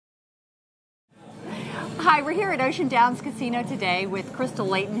Hi, we're here at Ocean Downs Casino today with Crystal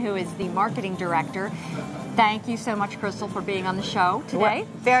Layton, who is the marketing director. Thank you so much, Crystal, for being on the show today.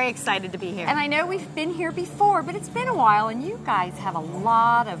 We're very excited to be here. And I know we've been here before, but it's been a while, and you guys have a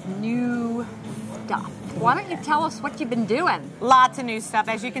lot of new stuff. Why don't you tell us what you've been doing? Lots of new stuff.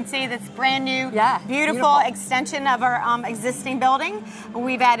 As you can see, that's brand new, beautiful extension of our existing building.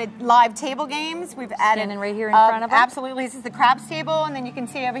 We've added live table games. We've added standing right here in front of us. Absolutely, this is the craps table, and then you can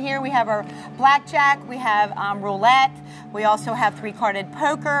see over here we have our blackjack. We have roulette. We also have three-carded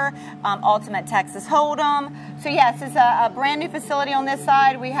poker, ultimate Texas Hold'em. So yes, it's a brand new facility on this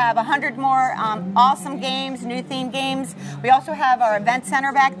side. We have 100 more awesome games, new themed games. We also have our event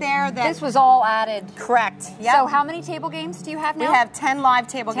center back there. This was all added. Correct. Yep. So how many table games do you have now? We have 10 live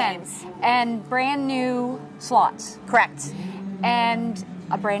table games. And brand new slots. Correct. And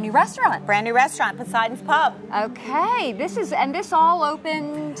a brand new restaurant. Brand new restaurant, Poseidon's Pub. Okay, this all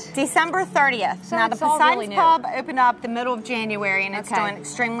opened December 30th. So now the Poseidon's Pub opened up the middle of January, and it's doing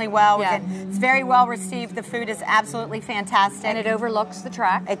extremely well. Yeah. It's very well received. The food is absolutely fantastic. And it overlooks the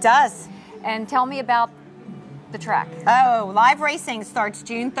track. It does. And tell me about the track. Oh, live racing starts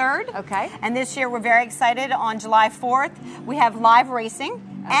June 3rd. Okay. And this year we're very excited. On July 4th, we have live racing.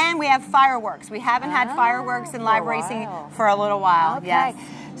 And we have fireworks. We haven't had fireworks and live racing for a little while. Okay. Yes.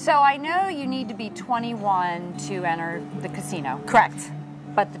 So I know you need to be 21 to enter the casino. Correct.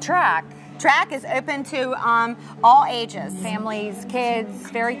 But the track is open to all ages. Families, kids,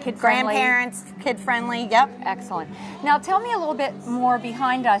 very kid-friendly. Grandparents, kid-friendly, yep. Excellent. Now tell me a little bit more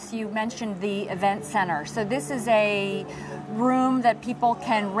behind us. You mentioned the event center. So this is a room that people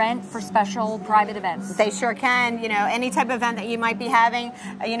can rent for special private events. They sure can. You know, any type of event that you might be having,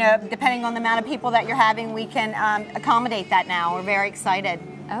 you know, depending on the amount of people that you're having, we can accommodate that now. We're very excited.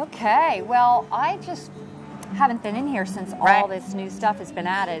 Okay. Well, I just haven't been in here since all this new stuff has been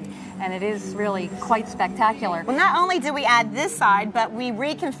added, and it is really quite spectacular. Well, not only did we add this side, but we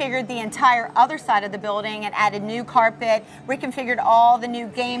reconfigured the entire other side of the building and added new carpet, reconfigured all the new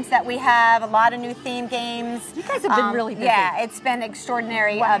games that we have, a lot of new theme games. You guys have been really busy. Yeah, it's been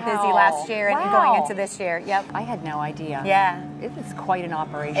extraordinary busy last year and going into this year. Yep. I had no idea. Yeah. It is quite an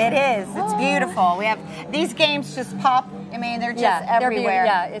operation. It is. It's beautiful. We have these games just pop. I mean, they're just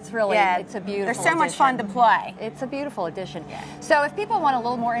everywhere. It's really, it's a beautiful They're so much fun to play. It's a beautiful addition. Yeah. So if people want a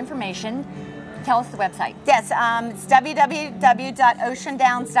little more information, tell us the website. Yes, it's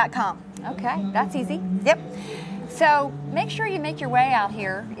www.oceandowns.com. Okay, that's easy. Yep. So make sure you make your way out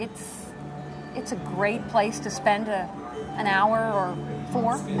here. It's a great place to spend an hour or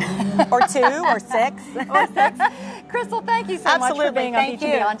 4. or 2 or 6. Or 6. Crystal, thank you so much for being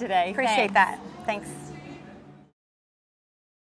on today. Appreciate that. Thanks.